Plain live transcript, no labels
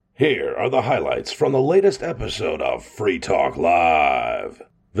Here are the highlights from the latest episode of Free Talk Live.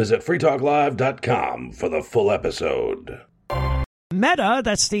 Visit freetalklive.com for the full episode. Meta,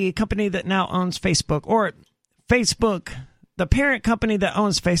 that's the company that now owns Facebook, or Facebook, the parent company that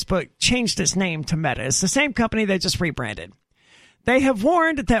owns Facebook, changed its name to Meta. It's the same company they just rebranded. They have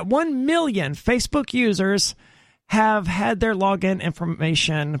warned that 1 million Facebook users have had their login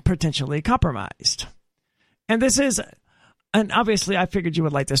information potentially compromised. And this is, and obviously I figured you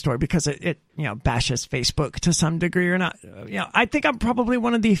would like this story because it bashes Facebook to some degree or not. I think I'm probably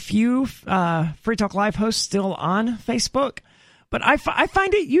one of the few Free Talk Live hosts still on Facebook. But I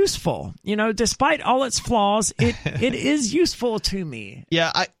find it useful, despite all its flaws, it is useful to me.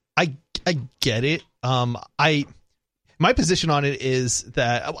 Yeah, I get it. My position on it is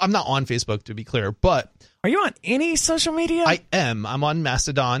that I'm not on Facebook, to be clear, but are you on any social media? I am. I'm on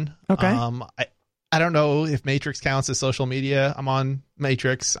Mastodon. Okay. I don't know if Matrix counts as social media. I'm on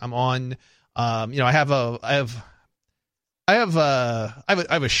Matrix. I'm on. I have a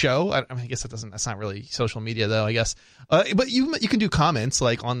show. I guess that's not really social media though, I guess. But you can do comments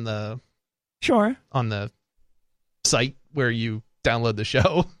like on the site where you download the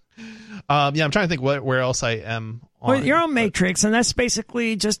show. I'm trying to think where else I am on. Well, you're on Matrix, and that's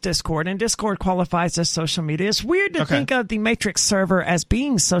basically just Discord, and Discord qualifies as social media. It's weird to think of the Matrix server as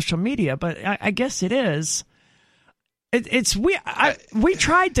being social media, but I guess it is. It's weird. We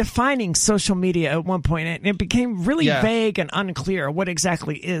tried defining social media at one point, and it became really vague and unclear what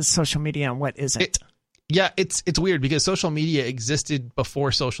exactly is social media and what isn't. It's weird because social media existed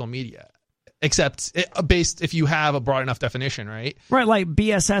before social media, except based if you have a broad enough definition, right? Right, like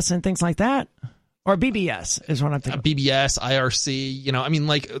BSS and things like that. Or BBS is what I'm thinking. BBS, IRC,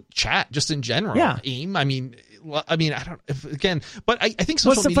 like chat just in general. Yeah. AIM, I don't, but I think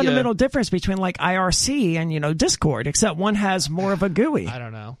social media. What's the fundamental difference between like IRC and, Discord, except one has more of a GUI? I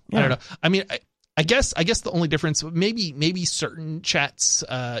don't know. Yeah. I don't know. I guess the only difference, maybe certain chats,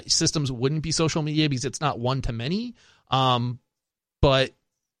 systems wouldn't be social media because it's not one to many. But I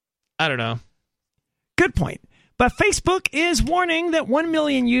don't know. Good point. But Facebook is warning that 1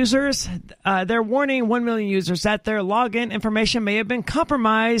 million users, they're warning 1 million users that their login information may have been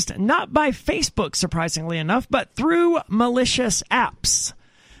compromised, not by Facebook, surprisingly enough, but through malicious apps.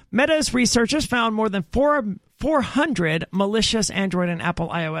 Meta's researchers found more than 400 malicious Android and Apple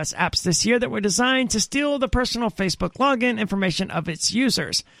iOS apps this year that were designed to steal the personal Facebook login information of its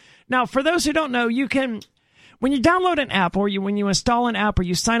users. Now, for those who don't know, when you download an app or when you install an app or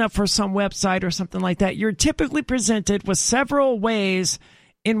you sign up for some website or something like that, you're typically presented with several ways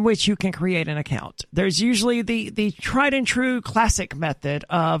in which you can create an account. There's usually the tried and true classic method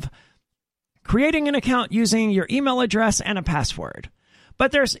of creating an account using your email address and a password.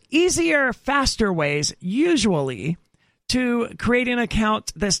 But there's easier, faster ways, usually, to create an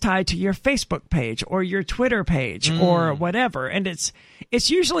account that's tied to your Facebook page or your Twitter page or whatever. And it's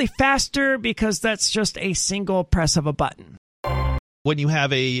usually faster because that's just a single press of a button. When you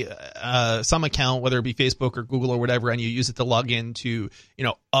have some account, whether it be Facebook or Google or whatever, and you use it to log into,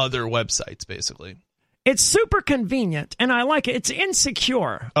 other websites, basically. It's super convenient, and I like it. It's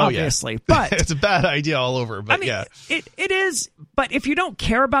insecure, obviously, but it's a bad idea all over. But it is. But if you don't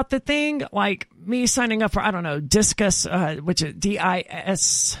care about the thing, like me signing up for, I don't know, Disqus, which is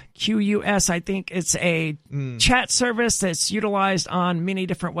DISQUS, I think it's a chat service that's utilized on many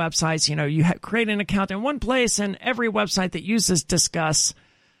different websites. You create an account in one place, and every website that uses Disqus,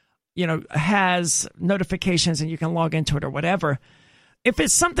 has notifications, and you can log into it or whatever. If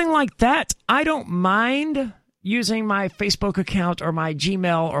it's something like that, I don't mind using my Facebook account or my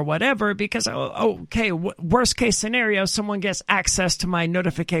Gmail or whatever because, worst case scenario, someone gets access to my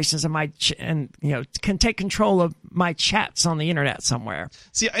notifications and can take control of my chats on the internet somewhere.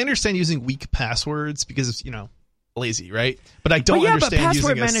 See, I understand using weak passwords because, lazy, right? But I don't understand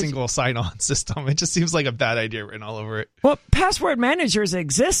using a single sign-on system. It just seems like a bad idea written all over it. Well, password managers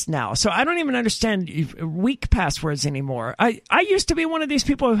exist now, so I don't even understand weak passwords anymore. I used to be one of these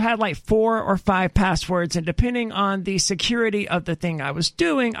people who had like 4 or 5 passwords, and depending on the security of the thing I was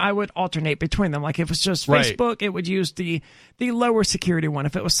doing, I would alternate between them. Like if it was just Facebook, it would use the lower security one.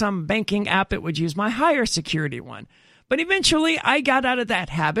 If it was some banking app, it would use my higher security one. But eventually, I got out of that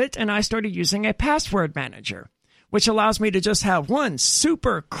habit, and I started using a password manager, which allows me to just have one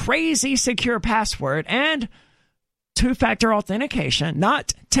super crazy secure password and 2-factor authentication,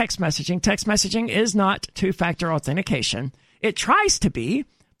 not text messaging. Text messaging is not 2-factor authentication. It tries to be,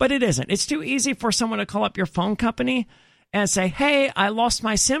 but it isn't. It's too easy for someone to call up your phone company and say, hey, I lost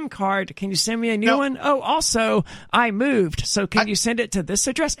my SIM card. Can you send me a new one? Oh, also, I moved. So can you send it to this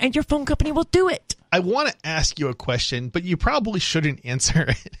address? And your phone company will do it. I want to ask you a question, but you probably shouldn't answer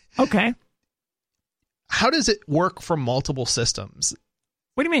it. Okay. How does it work for multiple systems?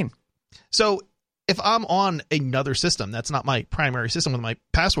 What do you mean? So if I'm on another system, that's not my primary system with my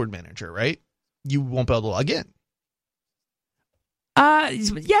password manager, right? You won't be able to log in.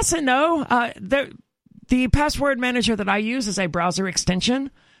 Yes and no. The password manager that I use is a browser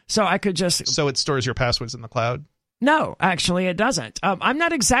extension, so I could just... So it stores your passwords in the cloud? No, actually, it doesn't. I'm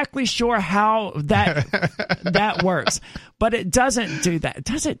not exactly sure how that works, but it doesn't do that.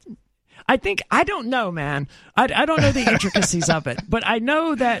 Does it? I don't know, man. I don't know the intricacies of it, but I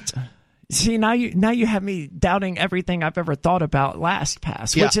know that... See, now you have me doubting everything I've ever thought about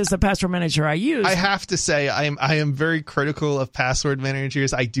LastPass, which is the password manager I use. I have to say, I am very critical of password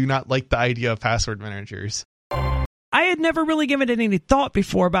managers. I do not like the idea of password managers. I had never really given it any thought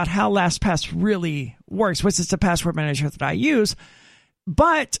before about how LastPass really works, which is the password manager that I use.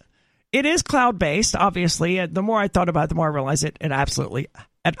 But it is cloud-based, obviously. The more I thought about it, the more I realized it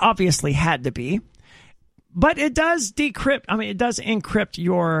obviously had to be. But it does decrypt. I mean, it does encrypt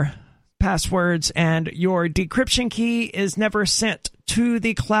your passwords, and your decryption key is never sent to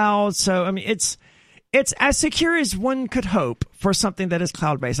the cloud. So, I mean, it's as secure as one could hope for something that is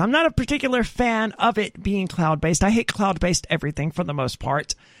cloud-based. I'm not a particular fan of it being cloud-based. I hate cloud-based everything for the most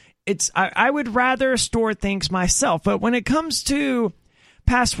part. I would rather store things myself. But when it comes to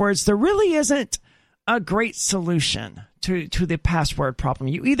passwords, there really isn't a great solution to the password problem.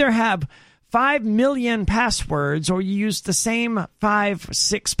 You either have 5 million passwords, or you use the same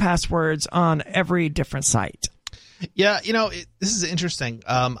 5-6 passwords on every different site. Yeah, this is interesting.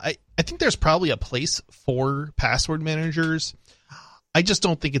 I think there's probably a place for password managers. I just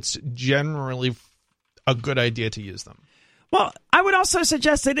don't think it's generally a good idea to use them. Well, I would also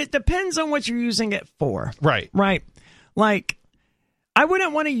suggest that it depends on what you're using it for. Right. Right. Like, I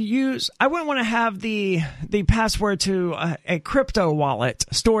wouldn't want to have the password to a crypto wallet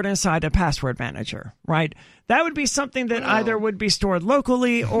stored inside a password manager, right? That would be something that either would be stored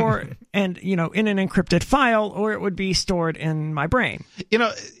locally or in an encrypted file, or it would be stored in my brain.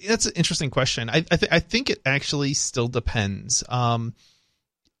 That's an interesting question. I think it actually still depends.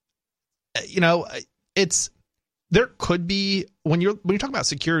 There could be, when you're talking about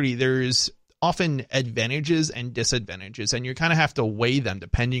security, there's often advantages and disadvantages, and you kind of have to weigh them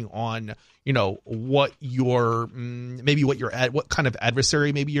depending on what kind of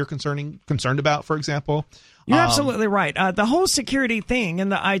adversary maybe you're concerned about, for example. You're absolutely right. The whole security thing in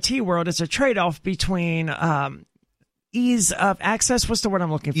the IT world is a trade-off between ease of access. What's the word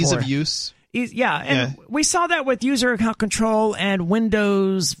I'm looking for? Ease of use. We saw that with user account control and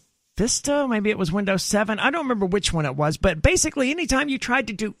Windows Vista, maybe it was Windows 7. I don't remember which one it was, but basically anytime you tried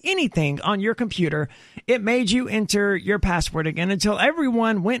to do anything on your computer, it made you enter your password again until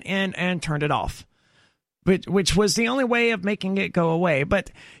everyone went in and turned it off, which was the only way of making it go away.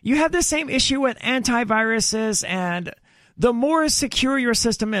 But you have the same issue with antiviruses, and the more secure your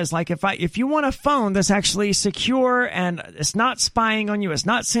system is, like if you want a phone that's actually secure and it's not spying on you, it's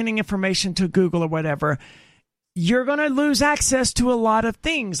not sending information to Google or whatever, you're going to lose access to a lot of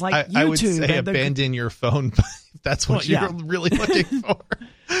things like YouTube. I would say abandon your phone if that's what you're really looking for.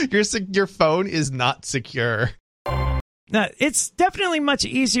 Your phone is not secure. Now, it's definitely much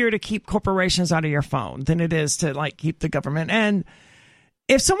easier to keep corporations out of your phone than it is to keep the government. And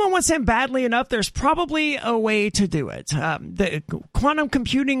if someone wants in badly enough, there's probably a way to do it. The quantum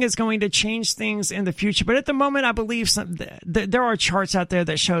computing is going to change things in the future, but at the moment, I believe there are charts out there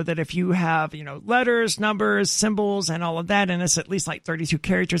that show that if you have letters, numbers, symbols, and all of that, and it's at least 32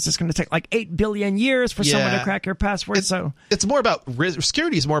 characters, it's going to take 8 billion years for someone to crack your password. It's more about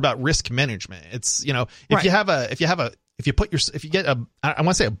security is more about risk management. It's if you get I want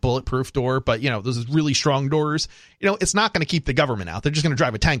to say a bulletproof door, but those really strong doors, it's not going to keep the government out. They're just going to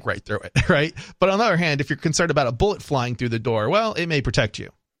drive a tank right through it, right? But on the other hand, if you're concerned about a bullet flying through the door, well, it may protect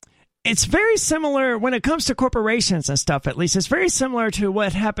you. It's very similar when it comes to corporations and stuff, at least. It's very similar to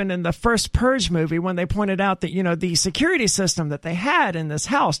what happened in the first Purge movie when they pointed out that, the security system that they had in this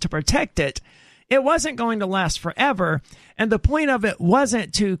house to protect it wasn't going to last forever. And the point of it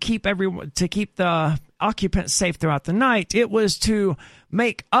wasn't to keep the occupants safe throughout the night. It was to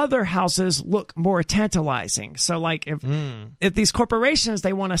make other houses look more tantalizing. So if these corporations,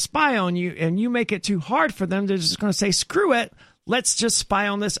 they want to spy on you and you make it too hard for them, they're just going to say, screw it. Let's just spy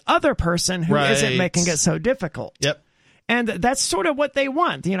on this other person who isn't making it so difficult. Yep. And that's sort of what they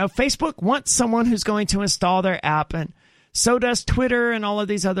want. Facebook wants someone who's going to install their app, and so does Twitter and all of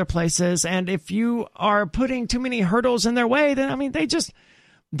these other places. And if you are putting too many hurdles in their way, then, they just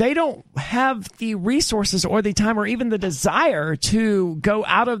they don't have the resources or the time or even the desire to go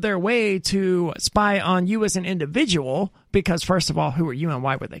out of their way to spy on you as an individual, because first of all, who are you and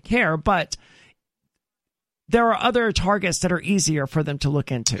why would they care? But there are other targets that are easier for them to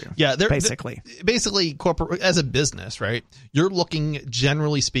look into. Yeah, basically, corporate as a business, right? You're looking,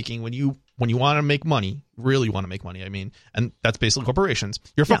 generally speaking, when you want to make money, really want to make money. I mean, and that's basically corporations.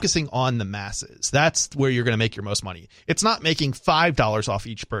 You're focusing on the masses. That's where you're going to make your most money. It's not making $5 off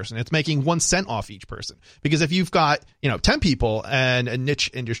each person. It's making 1 cent off each person. Because if you've got 10 people and a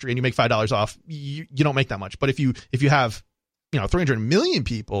niche industry and you make $5 off, you don't make that much. But if you have 300 million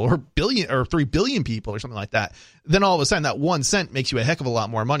people or 3 billion people or something like that, then all of a sudden that 1 cent makes you a heck of a lot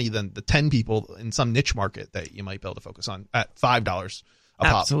more money than the 10 people in some niche market that you might be able to focus on at $5 a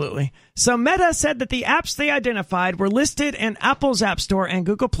pop. Absolutely. So Meta said that the apps they identified were listed in Apple's App Store and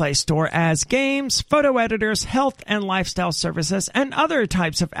Google Play Store as games, photo editors, health and lifestyle services, and other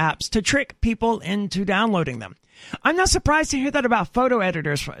types of apps to trick people into downloading them. I'm not surprised to hear that about photo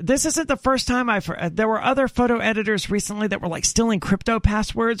editors. This isn't the first time there were other photo editors recently that were like stealing crypto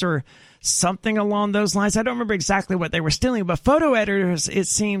passwords or something along those lines. I don't remember exactly what they were stealing, but photo editors, it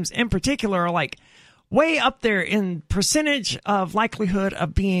seems in particular, are like way up there in percentage of likelihood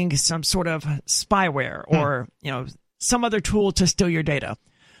of being some sort of spyware or, some other tool to steal your data.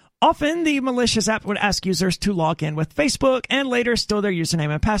 Often, the malicious app would ask users to log in with Facebook and later steal their username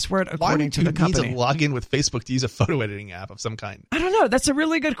and password, according to the company. Why would you need to log in with Facebook to use a photo editing app of some kind? I don't know. That's a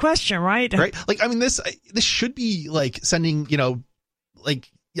really good question, right? Right? Like, I mean, this should be like sending, I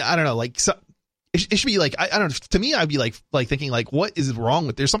don't know, like, it should be like, I don't know. To me, I'd be like thinking like, what is wrong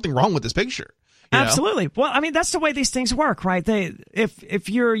with? There's something wrong with this picture. Absolutely. Well, I mean, that's the way these things work, right? If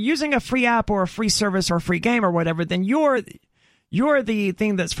you're using a free app or a free service or a free game or whatever, then you're the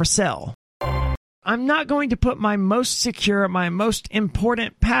thing that's for sale. I'm not going to put my most secure, my most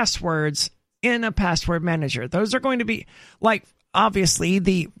important passwords in a password manager. Those are going to be like, obviously,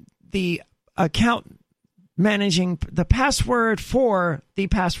 the account managing the password for the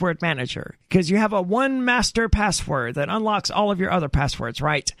password manager, because you have a one master password that unlocks all of your other passwords,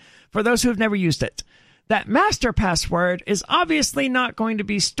 right? For those who have never used it. That master password is obviously not going to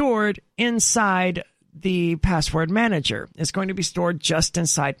be stored inside the password manager. It's going to be stored just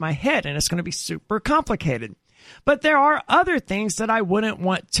inside my head, and it's going to be super complicated. But there are other things that I wouldn't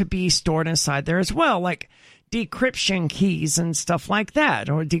want to be stored inside there as well, like decryption keys and stuff like that,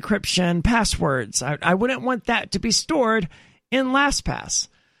 or decryption passwords. I wouldn't want that to be stored in LastPass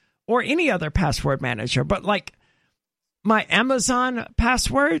or any other password manager. But like my Amazon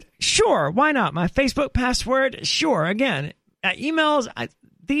password, sure, why not? My Facebook password, sure. Again, emails,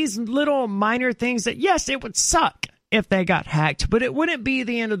 these little minor things that, yes, it would suck if they got hacked, but it wouldn't be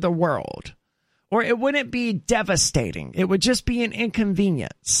the end of the world, or it wouldn't be devastating. It would just be an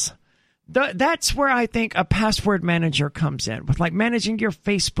inconvenience. That's where I think a password manager comes in, with like managing your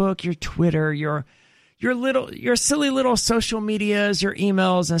Facebook, your Twitter, your silly little social medias, your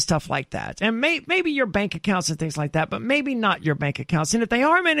emails and stuff like that. And maybe your bank accounts and things like that, but maybe not your bank accounts. And if they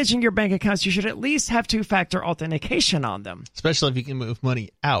are managing your bank accounts, you should at least have two-factor authentication on them. Especially if you can move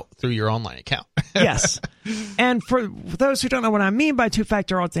money out through your online account. Yes. And for those who don't know what I mean by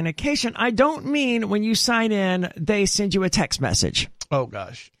two-factor authentication, I don't mean when you sign in, they send you a text message. Oh,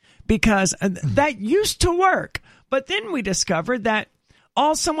 gosh. Because that used to work. But then we discovered that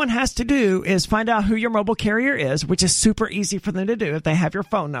all someone has to do is find out who your mobile carrier is, which is super easy for them to do if they have your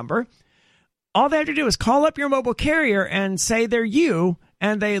phone number. All they have to do is call up your mobile carrier and say they're you,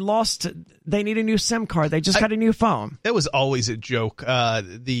 and they need a new SIM card. They just got a new phone. It was always a joke,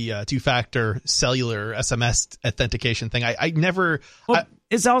 the two-factor cellular SMS authentication thing. I never... Well,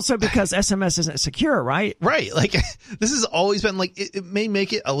 it's also because SMS isn't secure, right? Right. Like, this has always been like, it may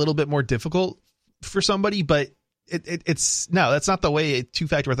make it a little bit more difficult for somebody, but it's that's not the way a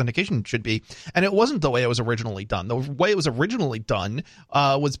two-factor authentication should be. And it wasn't the way it was originally done. The way it was originally done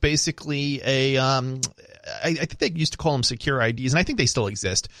was basically I think they used to call them secure IDs, and I think they still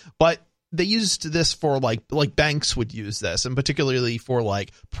exist, but they used this for like banks would use this, and particularly for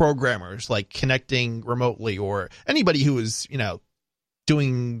like programmers, like connecting remotely, or anybody who is,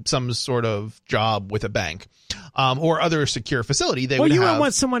 doing some sort of job with a bank or other secure facility. You would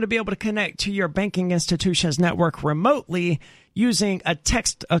want someone to be able to connect to your banking institution's network remotely using a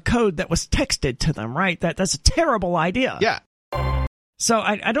code that was texted to them, right? That's a terrible idea. Yeah. So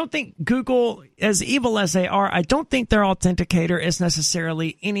I don't think Google, as evil as they are, I don't think their authenticator is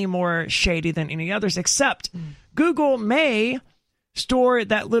necessarily any more shady than any others, except Google may store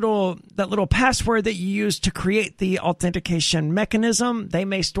that little password that you use to create the authentication mechanism. They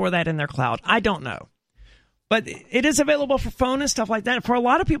may store that in their cloud. I don't know. But it is available for phone and stuff like that. For a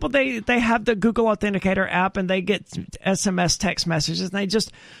lot of people, they have the Google Authenticator app and they get SMS text messages, and they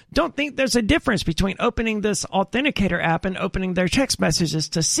just don't think there's a difference between opening this Authenticator app and opening their text messages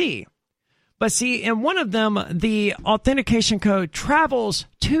to see. But see, in one of them, the authentication code travels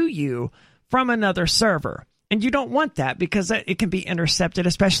to you from another server. And you don't want that because it can be intercepted,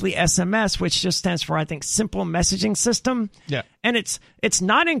 especially SMS, which just stands for, I think, Simple Messaging System. Yeah. And it's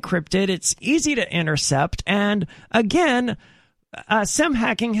not encrypted. It's easy to intercept. And again, SIM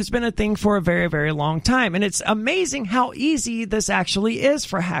hacking has been a thing for a very, very long time. And it's amazing how easy this actually is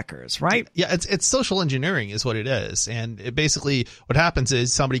for hackers, right? Yeah, it's social engineering is what it is. And it basically what happens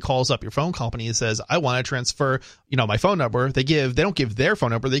is somebody calls up your phone company and says, I want to transfer, my phone number. They don't give their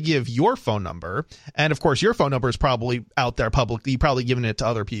phone number. They give your phone number. And of course, your phone number is probably out there publicly. You've probably given it to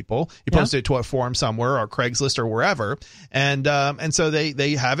other people. You post it to a forum somewhere or Craigslist or wherever. And so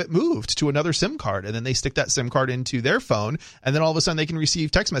they have it moved to another SIM card, and then they stick that SIM card into their phone, and then all of a sudden they can receive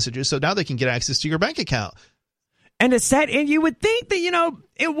text messages. So now they can get access to your bank account. And it's that, and you would think that,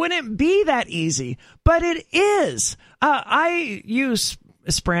 it wouldn't be that easy, but it is. I use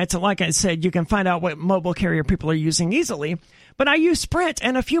Sprint. Like I said, you can find out what mobile carrier people are using easily, but I use Sprint.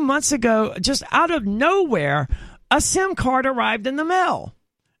 And a few months ago, just out of nowhere, a SIM card arrived in the mail.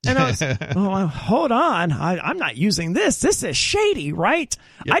 And I was, well, hold on, I'm not using this. This is shady, right?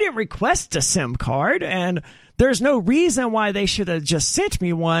 Yep. I didn't request a SIM card, and there's no reason why they should have just sent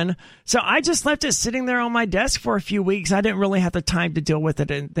me one. So I just left it sitting there on my desk for a few weeks. I didn't really have the time to deal with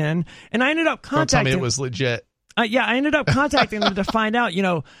it then. And I ended up contacting... Don't tell me it was legit. I ended up contacting them to find out,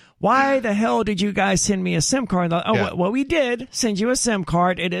 why the hell did you guys send me a SIM card? Well, we did send you a SIM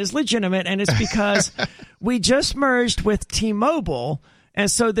card. It is legitimate, and it's because we just merged with T-Mobile. And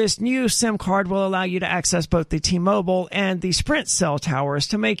so this new SIM card will allow you to access both the T-Mobile and the Sprint cell towers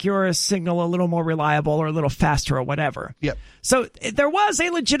to make your signal a little more reliable or a little faster or whatever. Yep. So there was a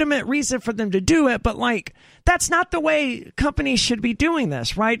legitimate reason for them to do it, but that's not the way companies should be doing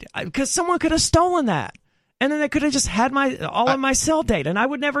this, right? Because someone could have stolen that. And then they could have just had all of my cell data, and I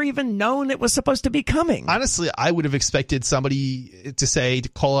would never even known it was supposed to be coming. Honestly, I would have expected somebody to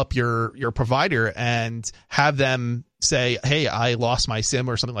call up your provider and have them say, hey, I lost my SIM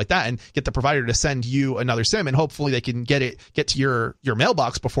or something like that, and get the provider to send you another SIM, and hopefully they can get to your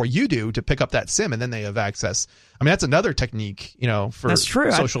mailbox before you do to pick up that SIM, and then they have access. I mean, that's another technique, for that's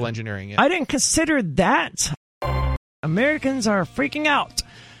true. Social engineering. Yeah. I didn't consider that. Americans are freaking out,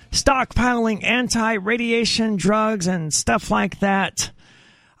 stockpiling anti-radiation drugs and stuff like that.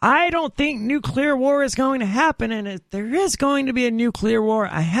 I don't think nuclear war is going to happen, and if there is going to be a nuclear war,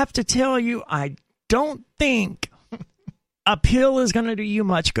 I have to tell you, I don't think a pill is going to do you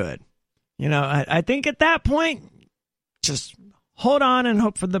much good. I think at that point, just hold on and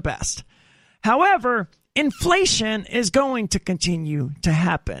hope for the best. However, inflation is going to continue to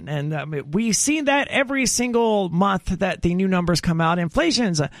happen. And we see that every single month that the new numbers come out.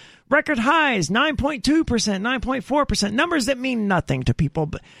 Inflation's record highs, 9.2%, 9.4%, numbers that mean nothing to people.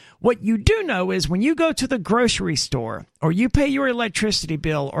 But what you do know is when you go to the grocery store or you pay your electricity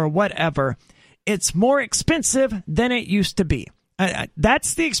bill or whatever, it's more expensive than it used to be.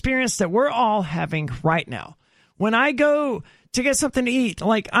 That's the experience that we're all having right now. When I go to get something to eat,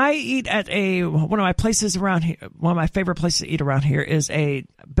 like I eat at one of my places around here, one of my favorite places to eat around here is a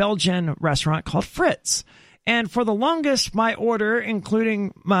Belgian restaurant called Fritz. And for the longest, my order,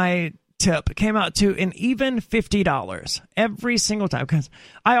 including my tip, came out to an even $50 every single time, because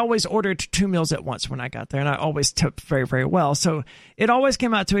I always ordered 2 meals at once when I got there, and I always tipped very, very well. So it always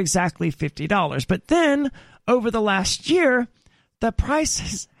came out to exactly $50. But then over the last year, the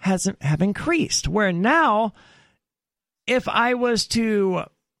prices have increased, where now if I was to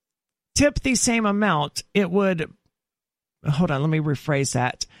tip the same amount, it would, hold on, let me rephrase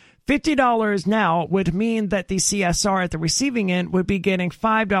that. $50 now would mean that the CSR at the receiving end would be getting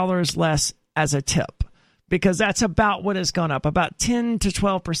 $5 less as a tip, because that's about what has gone up, about 10 to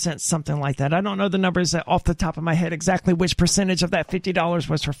 12%, something like that. I don't know the numbers off the top of my head exactly which percentage of that $50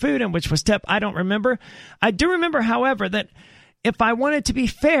 was for food and which was tip. I don't remember. I do remember, however, that if I wanted to be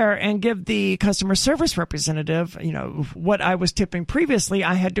fair and give the customer service representative, what I was tipping previously,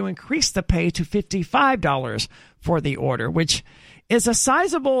 I had to increase the pay to $55 for the order, which is a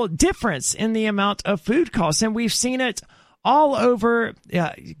sizable difference in the amount of food costs. And we've seen it all over.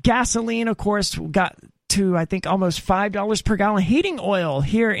 Gasoline, of course, got to, I think, almost $5 per gallon. Heating oil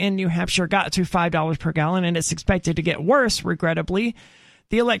here in New Hampshire got to $5 per gallon, and it's expected to get worse, regrettably.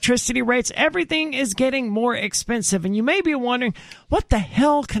 The electricity rates, everything is getting more expensive. And you may be wondering, what the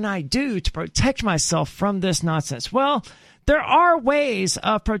hell can I do to protect myself from this nonsense? Well, there are ways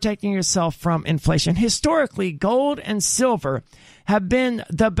of protecting yourself from inflation. Historically, gold and silver have been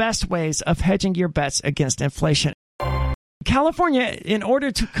the best ways of hedging your bets against inflation. California, in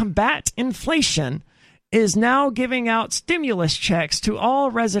order to combat inflation, is now giving out stimulus checks to all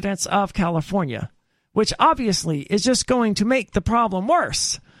residents of California, which obviously is just going to make the problem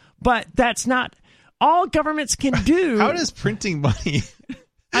worse. But that's not all governments can do. How does printing money...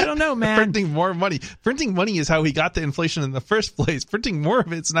 I don't know, man. Printing more money. Printing money is how we got the inflation in the first place. Printing more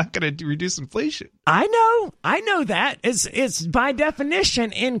of it's not going to reduce inflation. I know that. It's by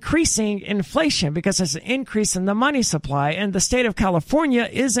definition increasing inflation because it's an increase in the money supply, and the state of California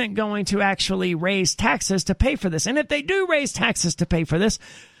isn't going to actually raise taxes to pay for this. And if they do raise taxes to pay for this,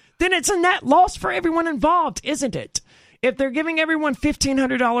 then it's a net loss for everyone involved, isn't it? If they're giving everyone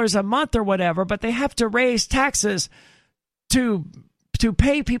 $1,500 a month or whatever, but they have to raise taxes to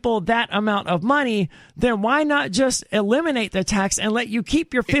pay people that amount of money, then why not just eliminate the tax and let you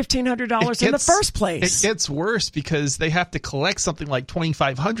keep your $1,500 in the first place? It gets worse because they have to collect something like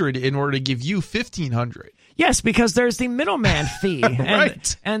 $2,500 in order to give you $1,500. Yes, because there's the middleman fee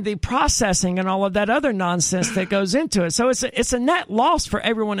right. and the processing and all of that other nonsense that goes into it. So it's a net loss for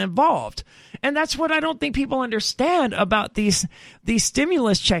everyone involved. And that's what I don't think people understand about these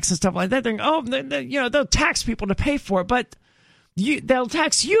stimulus checks and stuff like that. They're they'll tax people to pay for it, but they'll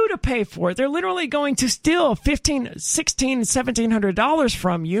tax you to pay for it. They're literally going to steal $1,500, $1,600, $1,700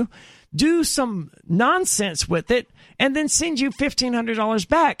 from you, do some nonsense with it, and then send you $1,500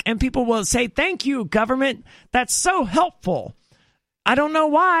 back. And people will say, thank you, government. That's so helpful. I don't know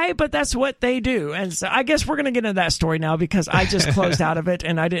why, but that's what they do. And so I guess we're going to get into that story now because I just closed out of it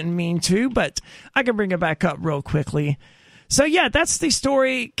and I didn't mean to, but I can bring it back up real quickly. So yeah, that's the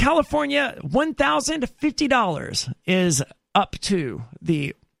story. California, $1,050 is up to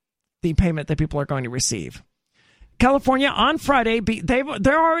the payment that people are going to receive. California on Friday,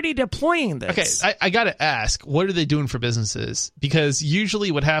 they're already deploying this. Okay, I got to ask, what are they doing for businesses? Because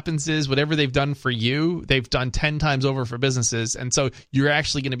usually what happens is whatever they've done for you, they've done 10 times over for businesses. And so you're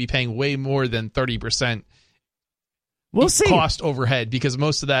actually going to be paying way more than 30% we'll see. Cost overhead because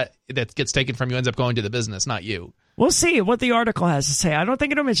most of that gets taken from you ends up going to the business, not you. We'll see what the article has to say. I don't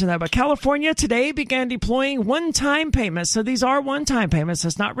think it'll mention that, but California today began deploying one-time payments. So these are one-time payments.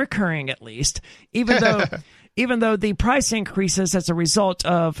 It's not recurring, at least, even though the price increases as a result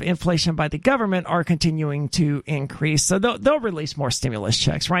of inflation by the government are continuing to increase. So they'll release more stimulus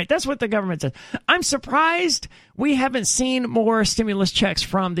checks, right? That's what the government does. I'm surprised we haven't seen more stimulus checks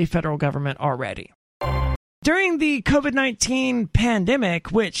from the federal government already. During the COVID-19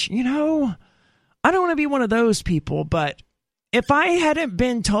 pandemic, which, I don't want to be one of those people, but if I hadn't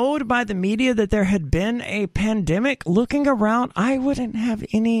been told by the media that there had been a pandemic looking around, I wouldn't have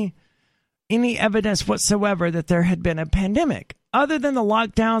any evidence whatsoever that there had been a pandemic, other than the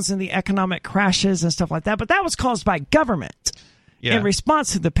lockdowns and the economic crashes and stuff like that. But that was caused by government in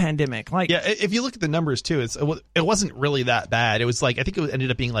response to the pandemic. If you look at the numbers too, it wasn't really that bad. It was I think it ended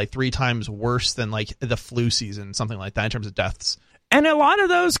up being 3 times worse than the flu season, something like that in terms of deaths. And a lot of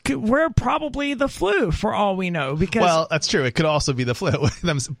those were probably the flu, for all we know. Well, that's true. It could also be the flu,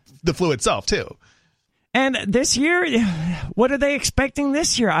 the flu itself, too. And this year, what are they expecting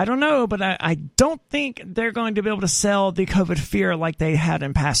this year? I don't know, but I don't think they're going to be able to sell the COVID fear like they had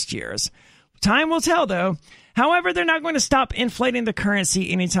in past years. Time will tell, though. However, they're not going to stop inflating the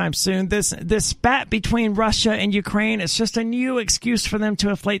currency anytime soon. This spat between Russia and Ukraine is just a new excuse for them to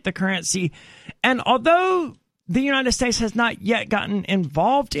inflate the currency. And although the United States has not yet gotten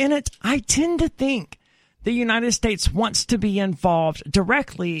involved in it, I tend to think the United States wants to be involved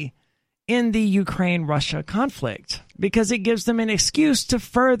directly in the Ukraine-Russia conflict because it gives them an excuse to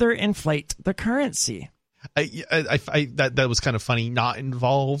further inflate the currency. That was kind of funny. Not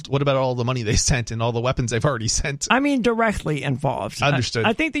involved. What about all the money they sent and all the weapons they've already sent? I mean, directly involved. Understood.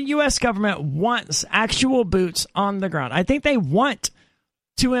 I think the U.S. government wants actual boots on the ground. I think they want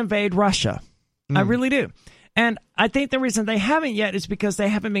to invade Russia. I really do. And I think the reason they haven't yet is because they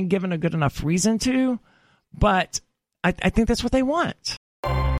haven't been given a good enough reason to. But I think that's what they want.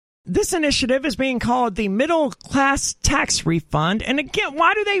 This initiative is being called the Middle Class Tax Refund. And again,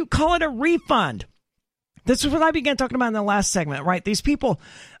 why do they call it a refund? This is what I began talking about in the last segment, right? These people,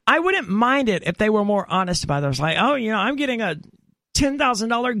 I wouldn't mind it if they were more honest about it. It was like, I'm getting a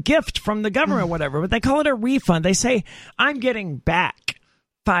 $10,000 gift from the government or whatever. But they call it a refund. They say, I'm getting back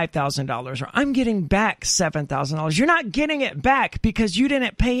 $5,000 or I'm getting back $7,000. You're not getting it back because you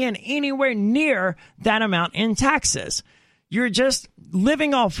didn't pay in anywhere near that amount in taxes. You're just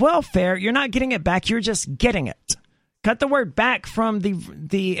living off welfare. You're not getting it back. You're just getting it. Cut the word back from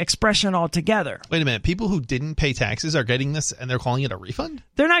the expression altogether. Wait a minute. People who didn't pay taxes are getting this, and they're calling it a refund?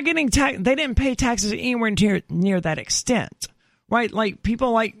 They're not getting they didn't pay taxes anywhere near that extent, right? Like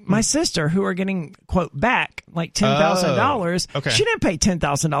people like my sister who are getting, quote, back like $10,000. Okay. She didn't pay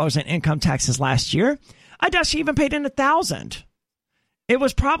 $10,000 in income taxes last year. I doubt she even paid in $1,000. It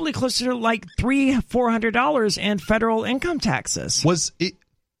was probably closer to like $300-400 in federal income taxes. Was it?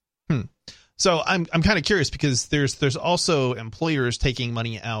 So I'm kind of curious because there's also employers taking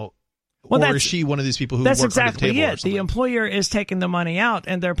money out. Well, or is she one of these people who that's work exactly under the table? It. The employer is taking the money out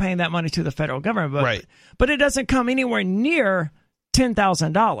and they're paying that money to the federal government. Right. But it doesn't come anywhere near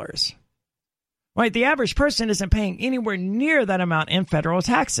 $10,000. Right. The average person isn't paying anywhere near that amount in federal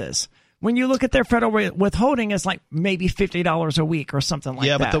taxes. When you look at their federal withholding, it's like maybe $50 a week or something like that.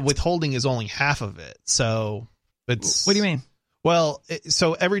 Yeah, but the withholding is only half of it. So it's. What do you mean? Well,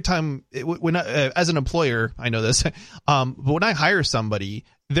 so every time when as an employer, I know this, but when I hire somebody,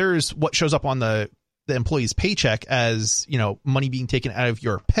 there's what shows up on the employee's paycheck as, money being taken out of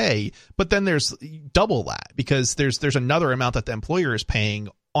your pay. But then there's double that because there's another amount that the employer is paying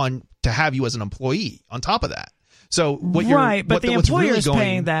on to have you as an employee on top of that. So what you're right, but the employer is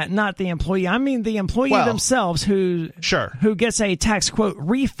paying that, not the employee. I mean the employee themselves who gets a tax quote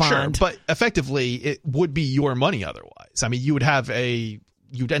refund. Sure, but effectively it would be your money otherwise. I mean, you'd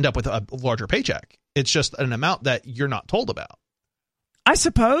end up with a larger paycheck. It's just an amount that you're not told about. I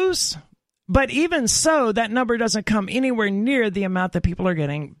suppose, but even so, that number doesn't come anywhere near the amount that people are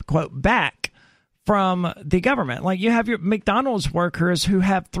getting quote back from the government. Like you have your McDonald's workers who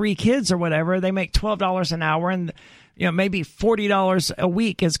have 3 kids or whatever, they make $12 an hour and maybe $40 a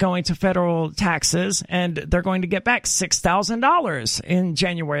week is going to federal taxes and they're going to get back $6,000 in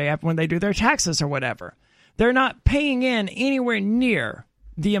January when they do their taxes or whatever. They're not paying in anywhere near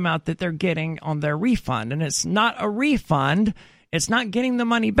the amount that they're getting on their refund. And it's not a refund. It's not getting the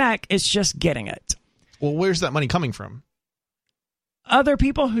money back. It's just getting it. Well, where's that money coming from? Other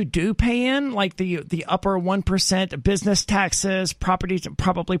people who do pay in, like the upper 1% business taxes, property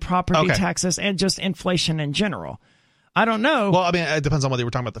taxes, and just inflation in general. I don't know. Well, I mean, it depends on whether we're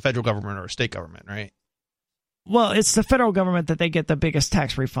talking about the federal government or state government, right? Well, it's the federal government that they get the biggest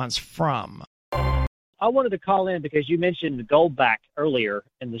tax refunds from. I wanted to call in because you mentioned Goldback earlier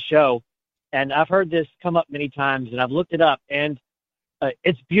in the show, and I've heard this come up many times, and I've looked it up, and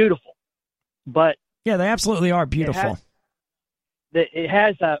it's beautiful. But yeah, they absolutely are beautiful. It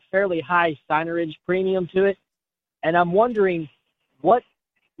has a fairly high signerage premium to it, and I'm wondering what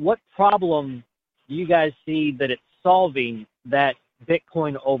problem do you guys see that it's solving that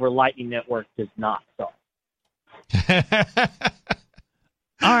Bitcoin over Lightning Network does not solve?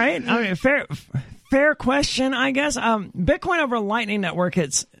 All right, I mean, fair question, I guess. Bitcoin over Lightning Network,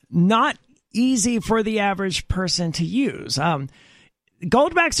 it's not easy for the average person to use.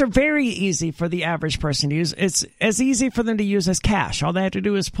 Goldbacks are very easy for the average person to use. It's as easy for them to use as cash. All they have to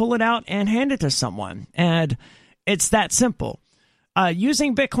do is pull it out and hand it to someone. And it's that simple.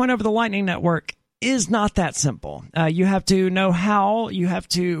 Using Bitcoin over the Lightning Network is not that simple. You have to know how. You have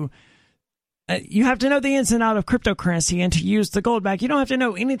to know the ins and outs of cryptocurrency and to use the Goldback. You don't have to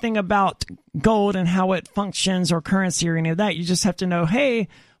know anything about gold and how it functions or currency or any of that. You just have to know, hey,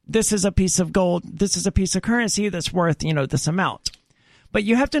 this is a piece of gold. This is a piece of currency that's worth, this amount. But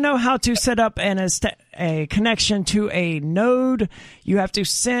you have to know how to set up a connection to a node. You have to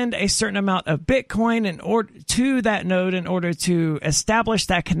send a certain amount of Bitcoin to that node in order to establish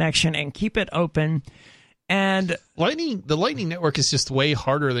that connection and keep it open. And the Lightning Network is just way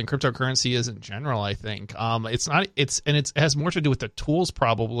harder than cryptocurrency is in general, I think. It has more to do with the tools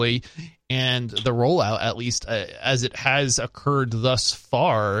probably and the rollout, at least as it has occurred thus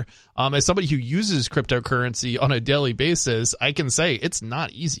far. As somebody who uses cryptocurrency on a daily basis, I can say it's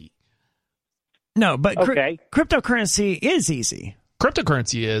not easy. No, but cryptocurrency is easy.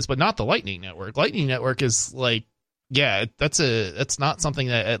 Cryptocurrency is, but not the Lightning Network. Lightning Network is like, yeah, that's not something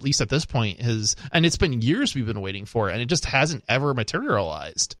that, at least at this point, and it's been years we've been waiting for it, and it just hasn't ever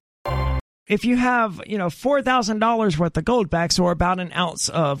materialized. If you have, $4,000 worth of Goldbacks or about an ounce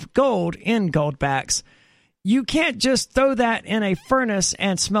of gold in Goldbacks, you can't just throw that in a furnace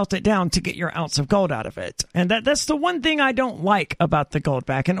and smelt it down to get your ounce of gold out of it. And that's the one thing I don't like about the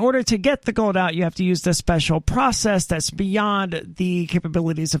Goldback. In order to get the gold out, you have to use this special process that's beyond the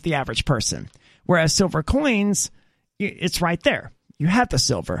capabilities of the average person. Whereas silver coins, it's right there. You have the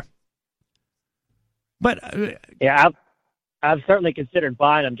silver. But yeah, I've certainly considered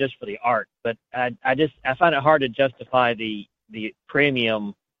buying them just for the art, but I find it hard to justify the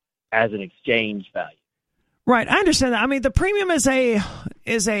premium as an exchange value. Right, I understand that. I mean, the premium is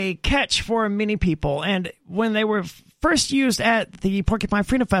a catch for many people, and when they were first used at the Porcupine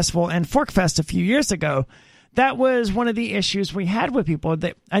Freedom Festival and Fork Fest a few years ago, that was one of the issues we had with people.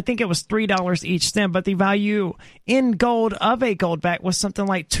 That I think it was $3 each then, but the value in gold of a Goldback was something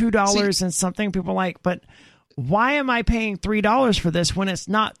like $2 and something. People were like, but why am I paying $3 for this when it's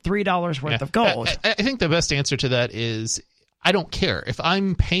not $3 worth of gold? I think the best answer to that is I don't care. If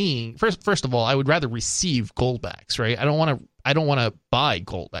I'm paying, first of all, I would rather receive Goldbacks, right? I don't want to buy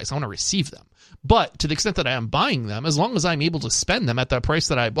Goldbacks. I want to receive them. But to the extent that I am buying them, as long as I'm able to spend them at the price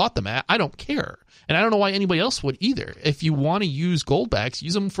that I bought them at, I don't care. And I don't know why anybody else would either. If you want to use Goldbacks,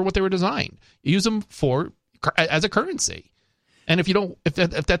 use them for what they were designed. Use them as a currency. And if you don't,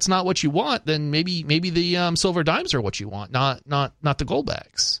 if that's not what you want, then maybe the silver dimes are what you want, not the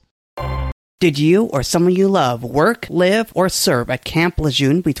Goldbacks. Did you or someone you love work, live, or serve at Camp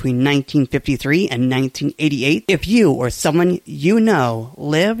Lejeune between 1953 and 1988? If you or someone you know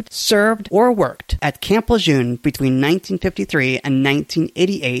lived, served, or worked at Camp Lejeune between 1953 and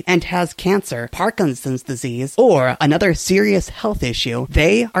 1988 and has cancer, Parkinson's disease, or another serious health issue,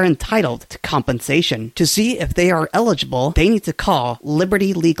 they are entitled to compensation. To see if they are eligible, they need to call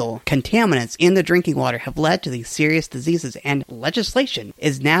Liberty Legal. Contaminants in the drinking water have led to these serious diseases, and legislation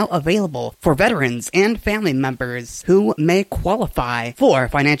is now available for veterans and family members who may qualify for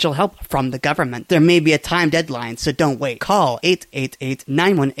financial help from the government. There may be a time deadline, so don't wait. Call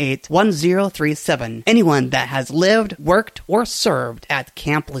 888-918-1037. Anyone that has lived, worked, or served at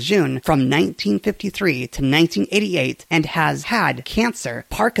Camp Lejeune from 1953 to 1988 and has had cancer,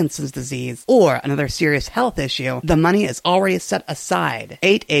 Parkinson's disease, or another serious health issue, the money is already set aside.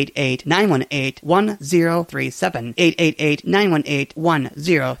 888-918-1037.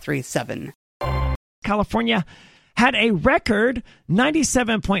 888-918-1037. California had a record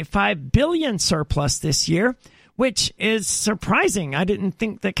 $97.5 billion surplus this year, which is surprising. I didn't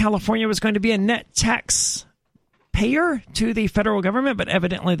think that California was going to be a net tax payer to the federal government, but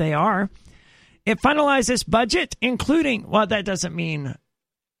evidently they are. It finalized its budget, including, well, that doesn't mean,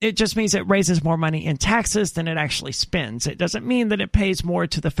 it just means it raises more money in taxes than it actually spends. It doesn't mean that it pays more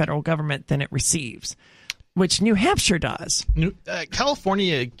to the federal government than it receives, which New Hampshire does.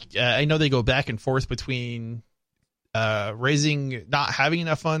 California, I know they go back and forth between not having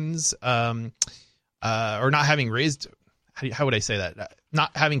enough funds, or not having raised, how would I say that?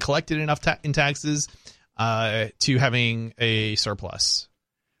 Not having collected enough in taxes to having a surplus.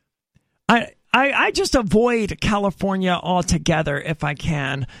 I just avoid California altogether if I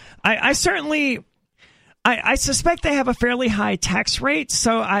can. I certainly... I suspect they have a fairly high tax rate,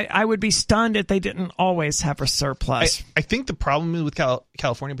 so I would be stunned if they didn't always have a surplus. I think the problem with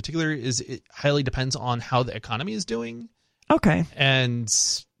California in particular is it highly depends on how the economy is doing. Okay. And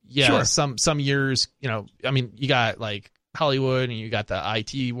yeah, sure. Some years, you got like Hollywood and you got the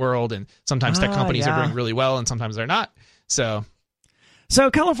IT world, and sometimes tech companies are doing really well and sometimes they're not. So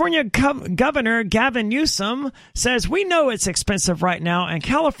California Governor Gavin Newsom says, we know it's expensive right now, and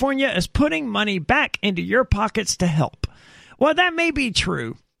California is putting money back into your pockets to help. Well, that may be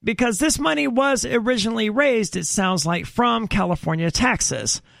true, because this money was originally raised, it sounds like, from California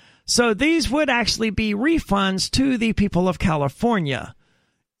taxes. So these would actually be refunds to the people of California,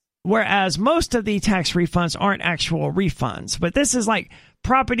 whereas most of the tax refunds aren't actual refunds. But this is like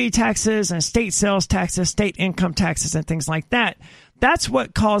property taxes and state sales taxes, state income taxes, and things like that. That's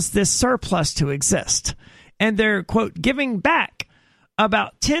what caused this surplus to exist. And they're, quote, giving back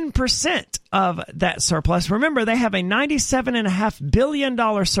about 10% of that surplus. Remember, they have a $97.5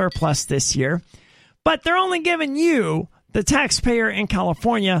 billion surplus this year, but they're only giving you, the taxpayer in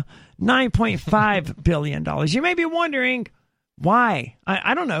California, $9.5 billion. You may be wondering, why?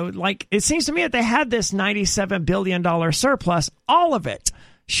 I don't know. Like, it seems to me that they had this $97 billion surplus. All of it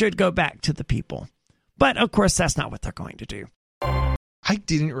should go back to the people. But, of course, that's not what they're going to do. I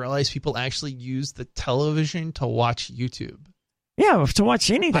didn't realize people actually use the television to watch YouTube. Yeah, to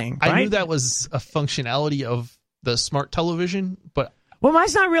watch anything. I knew that was a functionality of the smart television, but... Well,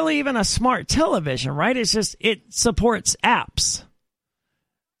 mine's not really even a smart television, right? It's just, it supports apps.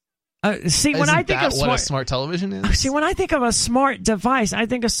 When I think of what a smart television is? See, when I think of a smart device, I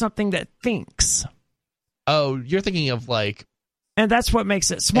think of something that thinks. Oh, you're thinking of like... And that's what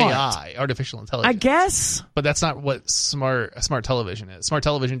makes it smart. AI, artificial intelligence. I guess. But that's not what a smart television is. Smart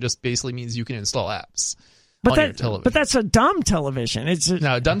television just basically means you can install apps on your television. But that's a dumb television.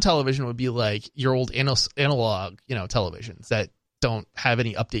 No, dumb television would be like your old analog, televisions that don't have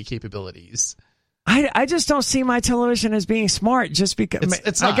any update capabilities. I just don't see my television as being smart just because...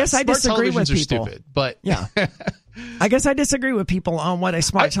 It's not. I guess I disagree with people. Are stupid, but... Yeah. I guess I disagree with people on what a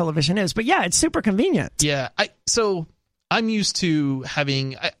smart television is. But yeah, it's super convenient. Yeah. So... I'm used to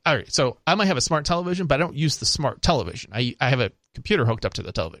having, all right, so I might have a smart television, but I don't use the smart television. I have a computer hooked up to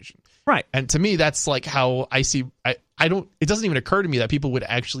the television. Right. And to me, that's like how I see, I don't, it doesn't even occur to me that people would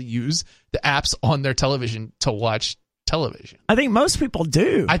actually use the apps on their television to watch television. I think most people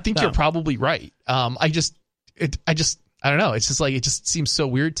do. I think you're probably right. I don't know. It's just like, it just seems so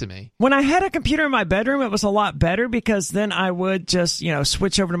weird to me. When I had a computer in my bedroom, it was a lot better because then I would just,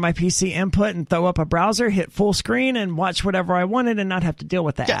 switch over to my PC input and throw up a browser, hit full screen and watch whatever I wanted and not have to deal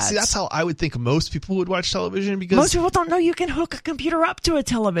with the ads. See, that's how I would think most people would watch television, because most people don't know you can hook a computer up to a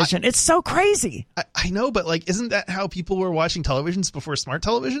television. It's so crazy. I know, but like, isn't that how people were watching televisions before smart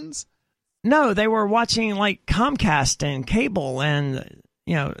televisions? No, they were watching like Comcast and cable and,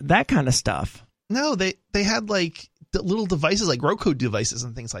 that kind of stuff. No, they had like the little devices like Roku devices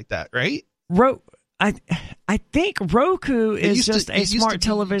and things like that, right? I think Roku is just a smart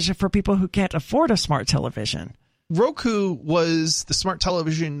television for people who can't afford a smart television. Roku was the smart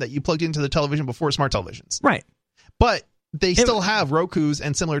television that you plugged into the television before smart televisions. Right. But they still have Rokus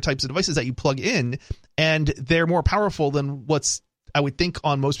and similar types of devices that you plug in, and they're more powerful than what's, I would think,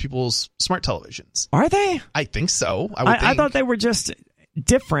 on most people's smart televisions. Are they? I think so. I thought they were just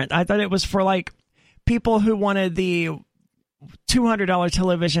different. I thought it was for like people who wanted the $200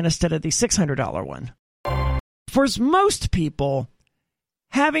 television instead of the $600 one. For most people,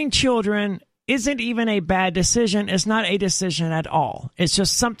 having children isn't even a bad decision. It's not a decision at all. It's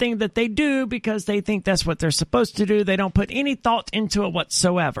just something that they do because they think that's what they're supposed to do. They don't put any thought into it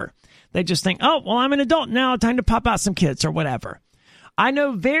whatsoever. They just think, oh, well, I'm an adult now. Time to pop out some kids or whatever. I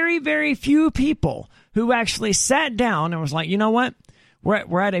know very, very few people who actually sat down and was like, you know what?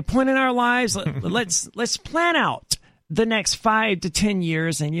 We're at a point in our lives. Let's plan out the next 5 to 10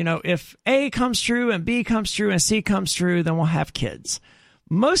 years. And, if A comes true and B comes true and C comes true, then we'll have kids.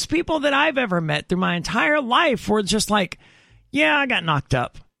 Most people that I've ever met through my entire life were just like, yeah, I got knocked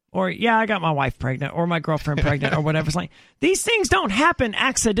up. Or, yeah, I got my wife pregnant or my girlfriend pregnant or whatever. It's like, these things don't happen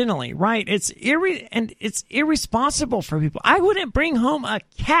accidentally, right? It's irresponsible for people. I wouldn't bring home a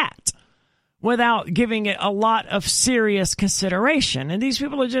cat without giving it a lot of serious consideration. And these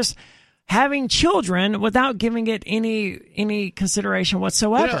people are just having children without giving it any consideration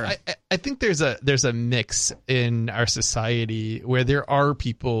whatsoever. I think there's a mix in our society where there are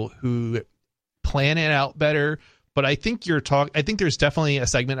people who plan it out better, but I think there's definitely a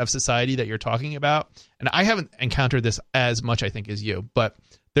segment of society that you're talking about, and I haven't encountered this as much, I think, as you, but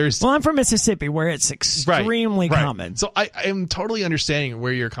well, I'm from Mississippi, where it's extremely common. So I am totally understanding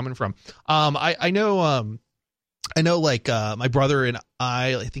where you're coming from. I know like my brother and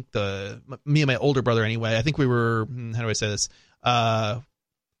I think me and my older brother anyway, I think we were, how do I say this?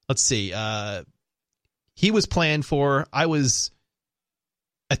 Let's see. He was planned for, I was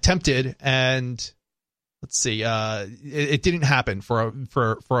attempted, and let's see, it didn't happen for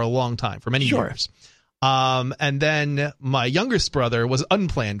a long time, for many years. And then my youngest brother was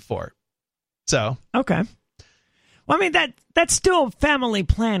unplanned for. So okay. Well, I mean, that's still family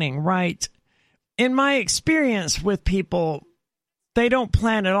planning, right? In my experience with people, they don't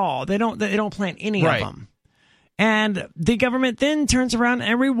plan at all. They don't plan any of them. And the government then turns around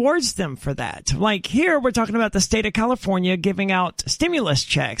and rewards them for that. Like here, we're talking about the state of California giving out stimulus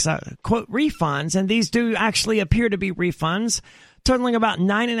checks, quote, refunds. And these do actually appear to be refunds, totaling about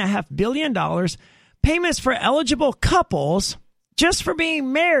 $9.5 billion. Payments for eligible couples. Just for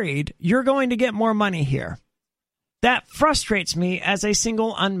being married, you're going to get more money here. That frustrates me as a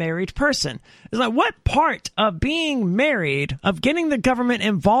single unmarried person. It's like, what part of being married, of getting the government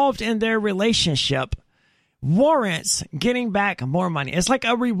involved in their relationship, warrants getting back more money? It's like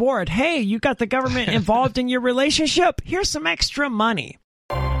a reward. Hey, you got the government involved in your relationship. Here's some extra money.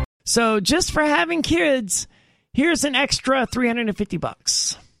 So just for having kids, here's an extra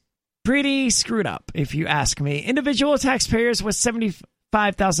 $350. Pretty screwed up, if you ask me. Individual taxpayers with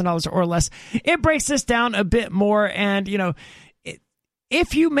 $75,000 or less. It breaks this down a bit more. And,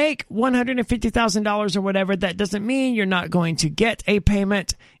 if you make $150,000 or whatever, that doesn't mean you're not going to get a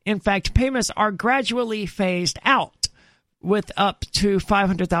payment. In fact, payments are gradually phased out with up to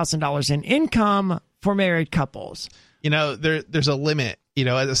 $500,000 in income for married couples. There's a limit.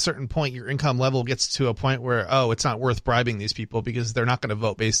 At a certain point, your income level gets to a point where, it's not worth bribing these people because they're not going to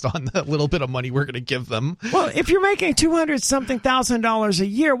vote based on the little bit of money we're going to give them. Well, if you're making $200,000 a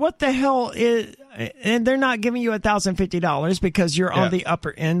year, what the hell is, and they're not giving you $1,050 because you're on the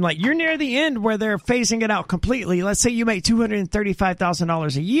upper end, like you're near the end where they're phasing it out completely. Let's say you make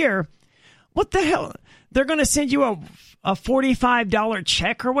 $235,000 a year. What the hell? They're going to send you a $45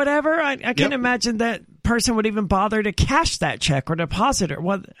 check or whatever. I can't imagine that person would even bother to cash that check or deposit it.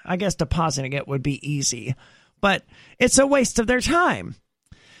 Well, I guess depositing it would be easy. but it's a waste of their time.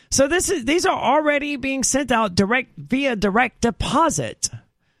 So these are already being sent out via direct deposit.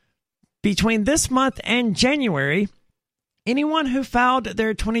 Between this month and January, anyone who filed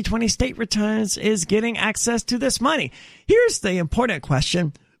their 2020 state returns is getting access to this money. Here's the important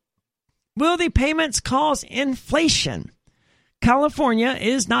question. Will the payments cause inflation? California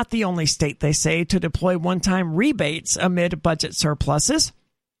is not the only state, they say, to deploy one-time rebates amid budget surpluses.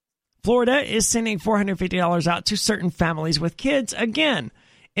 Florida is sending $450 out to certain families with kids. Again,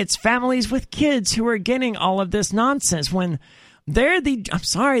 it's families with kids who are getting all of this nonsense when they're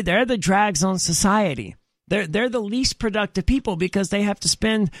the drags on society. They're the least productive people because they have to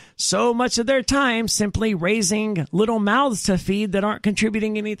spend so much of their time simply raising little mouths to feed that aren't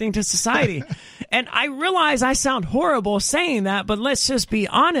contributing anything to society. And I realize I sound horrible saying that, but let's just be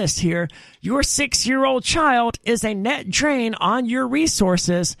honest here. Your 6-year-old child is a net drain on your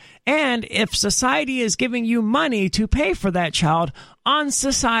resources. And if society is giving you money to pay for that child, on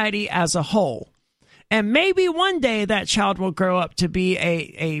society as a whole. And maybe one day that child will grow up to be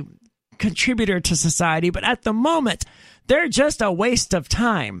a contributor to society, but at the moment, they're just a waste of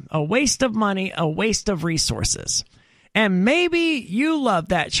time, a waste of money, a waste of resources. And maybe you love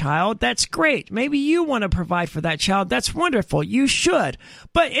that child. That's great. Maybe you want to provide for that child. That's wonderful. You should.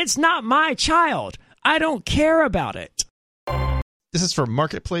 But it's not my child. I don't care about it. This is from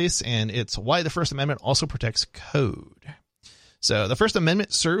Marketplace, and it's why the First Amendment also protects code. So the First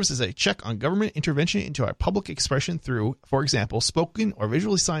Amendment serves as a check on government intervention into our public expression through, for example, spoken or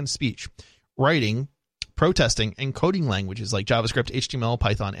visually signed speech, writing, protesting, and coding languages like JavaScript, HTML,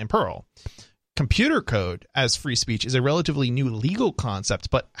 Python, and Perl. Computer code as free speech is a relatively new legal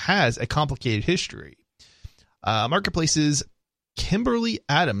concept, but has a complicated history. Marketplace's Kimberly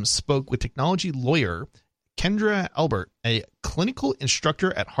Adams spoke with technology lawyer Kendra Albert, a clinical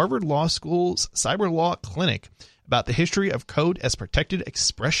instructor at Harvard Law School's Cyber Law Clinic, about the history of code as protected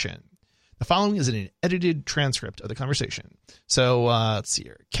expression. The following is an edited transcript of the conversation. So let's see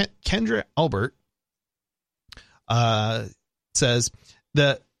here. Kendra Albert says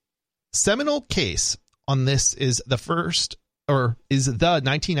the seminal case on this is the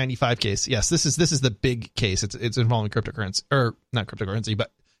 1995 case. Yes, this is the big case. It's involving cryptocurrency, or not cryptocurrency,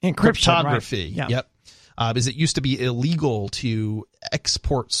 but encryption, cryptography. Right? Yep. Because it used to be illegal to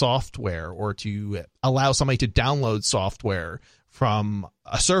export software or to allow somebody to download software from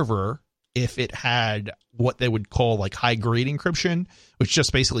a server if it had what they would call like high-grade encryption, which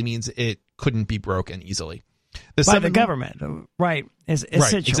just basically means it couldn't be broken easily. By the government, right? Essentially.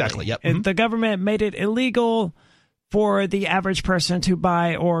 Right, exactly, yep. Mm-hmm. The government made it illegal for the average person to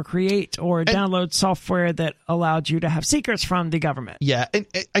buy or create or download software that allowed you to have secrets from the government. Yeah, and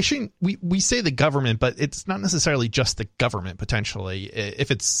I shouldn't. We say the government, but it's not necessarily just the government. Potentially,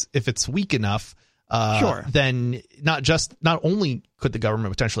 if it's weak enough, sure, then not only could the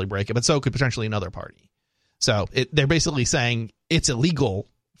government potentially break it, but so could potentially another party. So they're basically saying it's illegal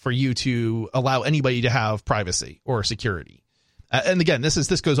for you to allow anybody to have privacy or security. And again, this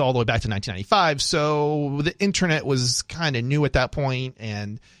goes all the way back to 1995. So the internet was kind of new at that point,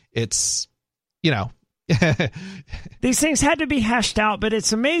 and it's, these things had to be hashed out, but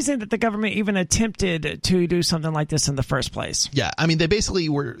it's amazing that the government even attempted to do something like this in the first place. Yeah, I mean, they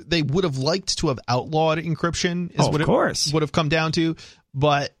would have liked to have outlawed encryption, is what of course it would have come down to,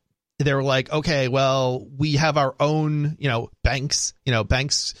 but they were like, okay, well, we have our own, banks,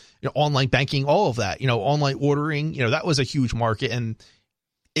 online banking, all of that, online ordering, that was a huge market and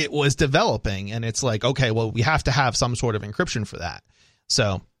it was developing. And it's like, okay, well, we have to have some sort of encryption for that.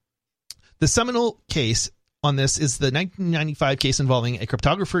 So the seminal case on this is the 1995 case involving a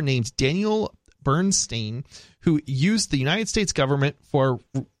cryptographer named Daniel Bernstein, who used the United States government for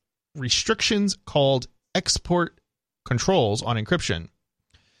restrictions called export controls on encryption.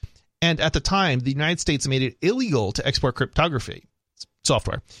 And at the time, the United States made it illegal to export cryptography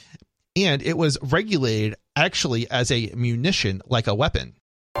software. And it was regulated actually as a munition, like a weapon.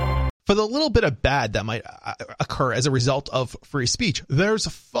 For the little bit of bad that might occur as a result of free speech, there's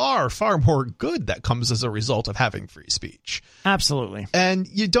far, far more good that comes as a result of having free speech. Absolutely. And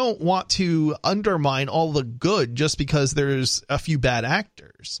you don't want to undermine all the good just because there's a few bad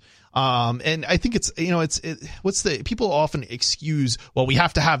actors. And I think people often excuse, well, we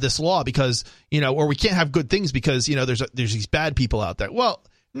have to have this law because, or we can't have good things because, there's these bad people out there. Well,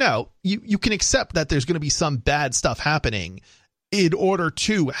 no, you can accept that there's going to be some bad stuff happening in order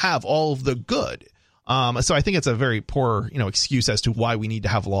to have all of the good. So I think it's a very poor, excuse as to why we need to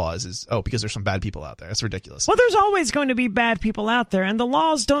have laws is, because there's some bad people out there. That's ridiculous. Well, there's always going to be bad people out there, and the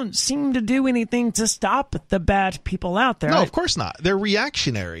laws don't seem to do anything to stop the bad people out there. No, of course not. They're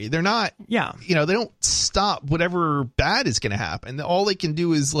reactionary. They're not, they don't stop whatever bad is going to happen. All they can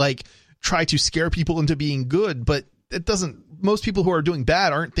do is like try to scare people into being good, but it doesn't. Most people who are doing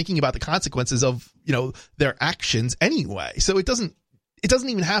bad aren't thinking about the consequences of, their actions anyway. So it doesn't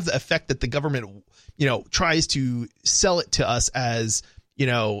even have the effect that the government, tries to sell it to us as,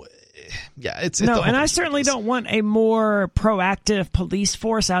 it's no, and I certainly don't want a more proactive police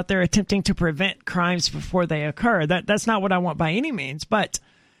force out there attempting to prevent crimes before they occur. That's not what I want by any means. But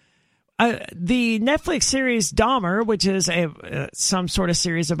the Netflix series Dahmer, which is some sort of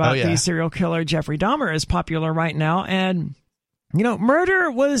series about the serial killer Jeffrey Dahmer, is popular right now. And,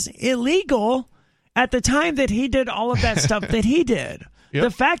 murder was illegal at the time that he did all of that stuff that he did. Yep.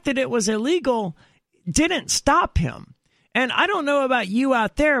 The fact that it was illegal didn't stop him. And I don't know about you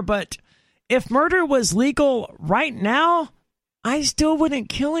out there, but if murder was legal right now, I still wouldn't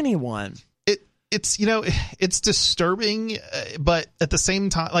kill anyone. It's disturbing, but at the same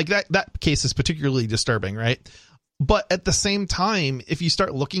time, like that case is particularly disturbing, right? But at the same time, if you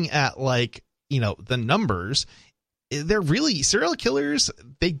start looking at the numbers, they're really serial killers.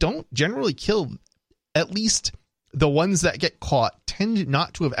 They don't generally kill, at least the ones that get caught tend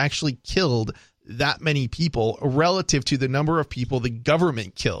not to have actually killed that many people relative to the number of people the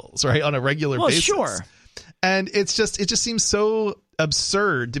government kills, right, on a regular basis. Sure. And it just seems so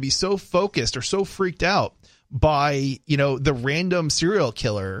absurd to be so focused or so freaked out by, the random serial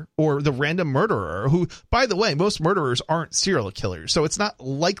killer or the random murderer who, by the way, most murderers aren't serial killers. So it's not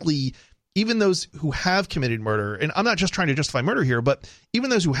likely, even those who have committed murder, and I'm not just trying to justify murder here, but even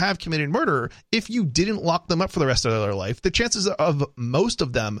those who have committed murder, if you didn't lock them up for the rest of their life, the chances of most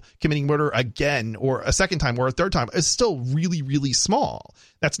of them committing murder again or a second time or a third time is still really, really small.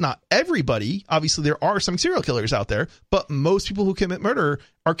 That's not everybody. Obviously, there are some serial killers out there, but most people who commit murder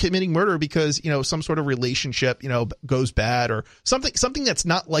are committing murder because, some sort of relationship, goes bad or something that's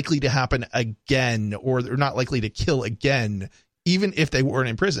not likely to happen again, or they're not likely to kill again, even if they weren't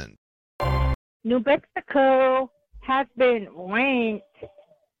in prison. New Mexico has been ranked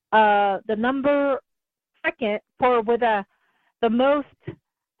the number second with the most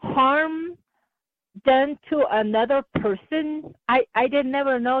harm done to another person. I didn't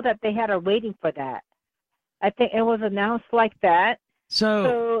never know that they had a rating for that. I think it was announced like that.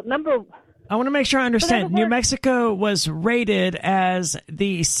 So I want to make sure I understand. New Mexico was rated as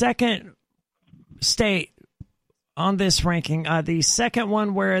the second state on this ranking, the second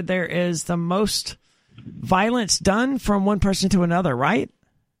one where there is the most violence done from one person to another, right?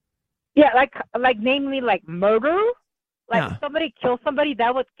 Yeah, namely murder. If somebody kills somebody,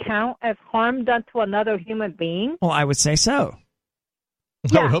 that would count as harm done to another human being. Well, I would say so.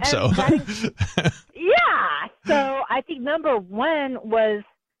 Yeah, I would hope so. Yeah. So I think number one was,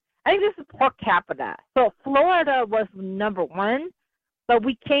 I think this is per capita. So Florida was number one, but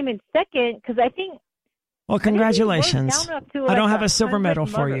we came in second because I think. Well, congratulations. I don't have a silver medal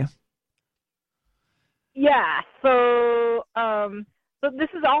for you. Yeah. So this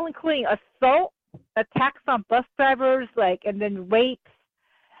is all including assault, attacks on bus drivers, and then rapes,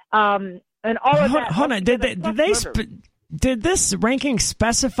 and all of that. Hold on. Did this ranking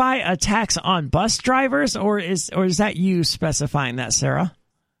specify attacks on bus drivers, or is that you specifying that, Sarah?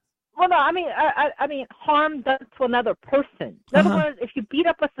 Well, no, I mean, harm done to another person. In other words, if you beat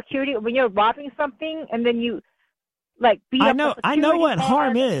up a security when you're robbing something, and then you beat up a security I know what guard.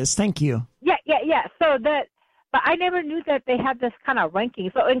 harm is. Thank you. Yeah. So but I never knew that they had this kind of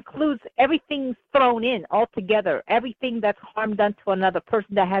ranking. So it includes everything thrown in altogether, everything that's harm done to another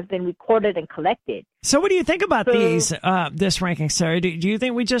person that has been recorded and collected. So what do you think about this ranking, Sarah? Do you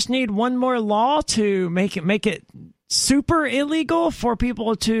think we just need one more law to make it super illegal for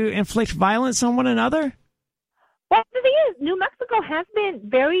people to inflict violence on one another? Well, the thing is, New Mexico has been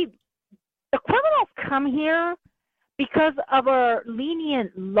the criminals come here because of our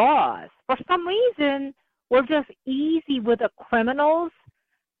lenient laws. For some reason, we're just easy with the criminals.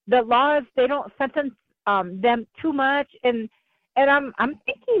 The laws, they don't sentence them too much. And I'm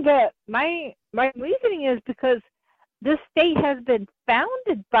thinking that my reasoning is because this state has been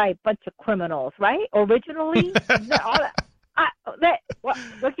founded by a bunch of criminals, right? Originally, look,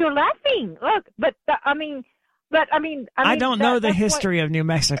 you're laughing. Look, I don't know the history of New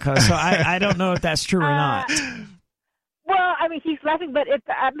Mexico, so I don't know if that's true or not. Well, he's laughing, but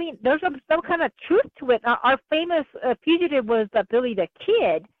there's some kind of truth to it. Our famous fugitive was Billy the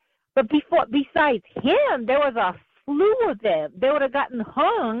Kid, but besides him, there was a slew of them. They would have gotten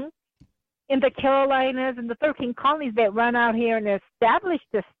hung in the Carolinas and the 13 colonies that ran out here and established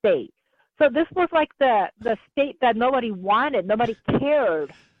the state. So this was like the state that nobody wanted, nobody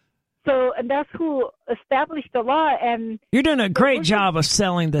cared. So, and that's who established the law. And you're doing a great job of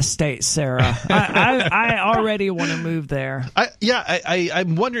selling the state, Sarah. I already want to move there.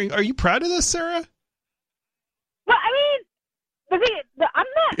 I'm wondering, are you proud of this, Sarah? Well, I mean, I'm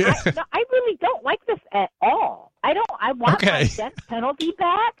not. I really don't like this at all. I want my death penalty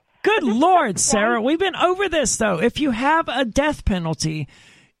back. Good Lord, Sarah. We've been over this, though. If you have a death penalty,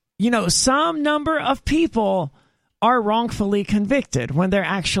 some number of people are wrongfully convicted when they're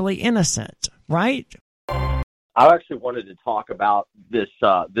actually innocent, right? I actually wanted to talk about this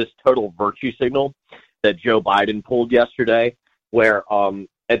total virtue signal that Joe Biden pulled yesterday, where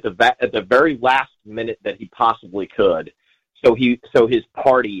at the very last minute that he possibly could, so his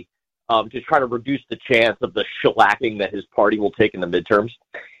party, to try to reduce the chance of the shellacking that his party will take in the midterms,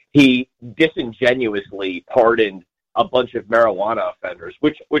 he disingenuously pardoned a bunch of marijuana offenders,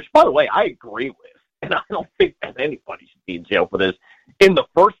 which by the way, I agree with. And I don't think that anybody should be in jail for this in the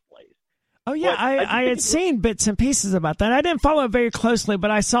first place. Oh, yeah, I had seen bits and pieces about that. I didn't follow it very closely, but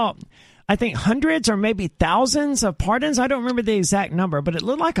I saw, I think, hundreds or maybe thousands of pardons. I don't remember the exact number, but it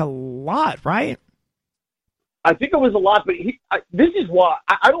looked like a lot, right? I think it was a lot, but this is why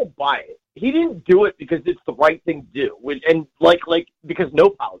I don't buy it. He didn't do it because it's the right thing to do, and because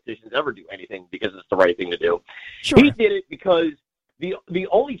no politicians ever do anything because it's the right thing to do. Sure. He did it because the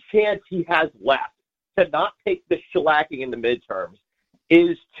only chance he has left to not take the shellacking in the midterms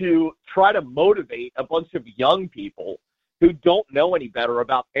is to try to motivate a bunch of young people who don't know any better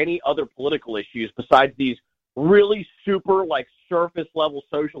about any other political issues besides these really super surface level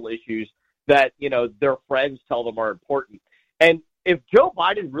social issues that their friends tell them are important. And if Joe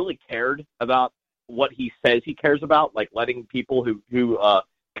Biden really cared about what he says he cares about, like letting people who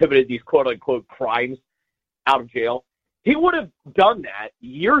committed these quote unquote crimes out of jail, he would have done that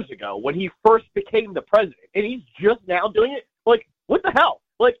years ago when he first became the president, and he's just now doing it. What the hell?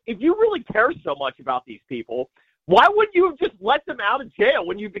 If you really care so much about these people, why wouldn't you have just let them out of jail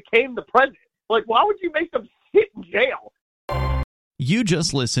when you became the president? Why would you make them sit in jail? You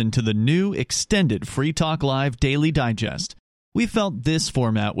just listened to the new extended Free Talk Live Daily Digest. We felt this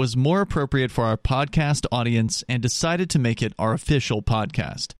format was more appropriate for our podcast audience and decided to make it our official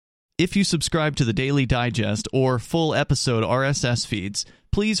podcast. If you subscribe to the Daily Digest or full episode RSS feeds,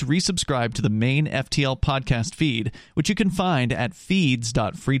 please resubscribe to the main FTL podcast feed, which you can find at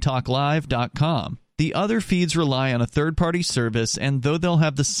feeds.freetalklive.com. The other feeds rely on a third-party service, and though they'll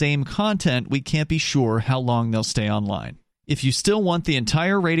have the same content, we can't be sure how long they'll stay online. If you still want the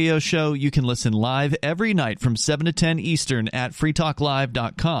entire radio show, you can listen live every night from 7 to 10 Eastern at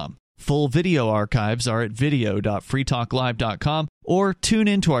freetalklive.com. Full video archives are at video.freetalklive.com, or tune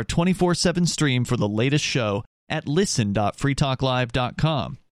into our 24/7 stream for the latest show at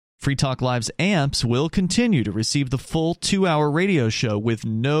listen.freetalklive.com. Free Talk Live's amps will continue to receive the full 2-hour radio show with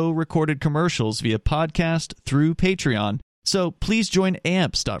no recorded commercials via podcast through Patreon, so please join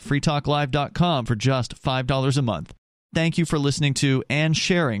amps.freetalklive.com for just $5 a month. Thank you for listening to and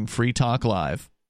sharing Free Talk Live.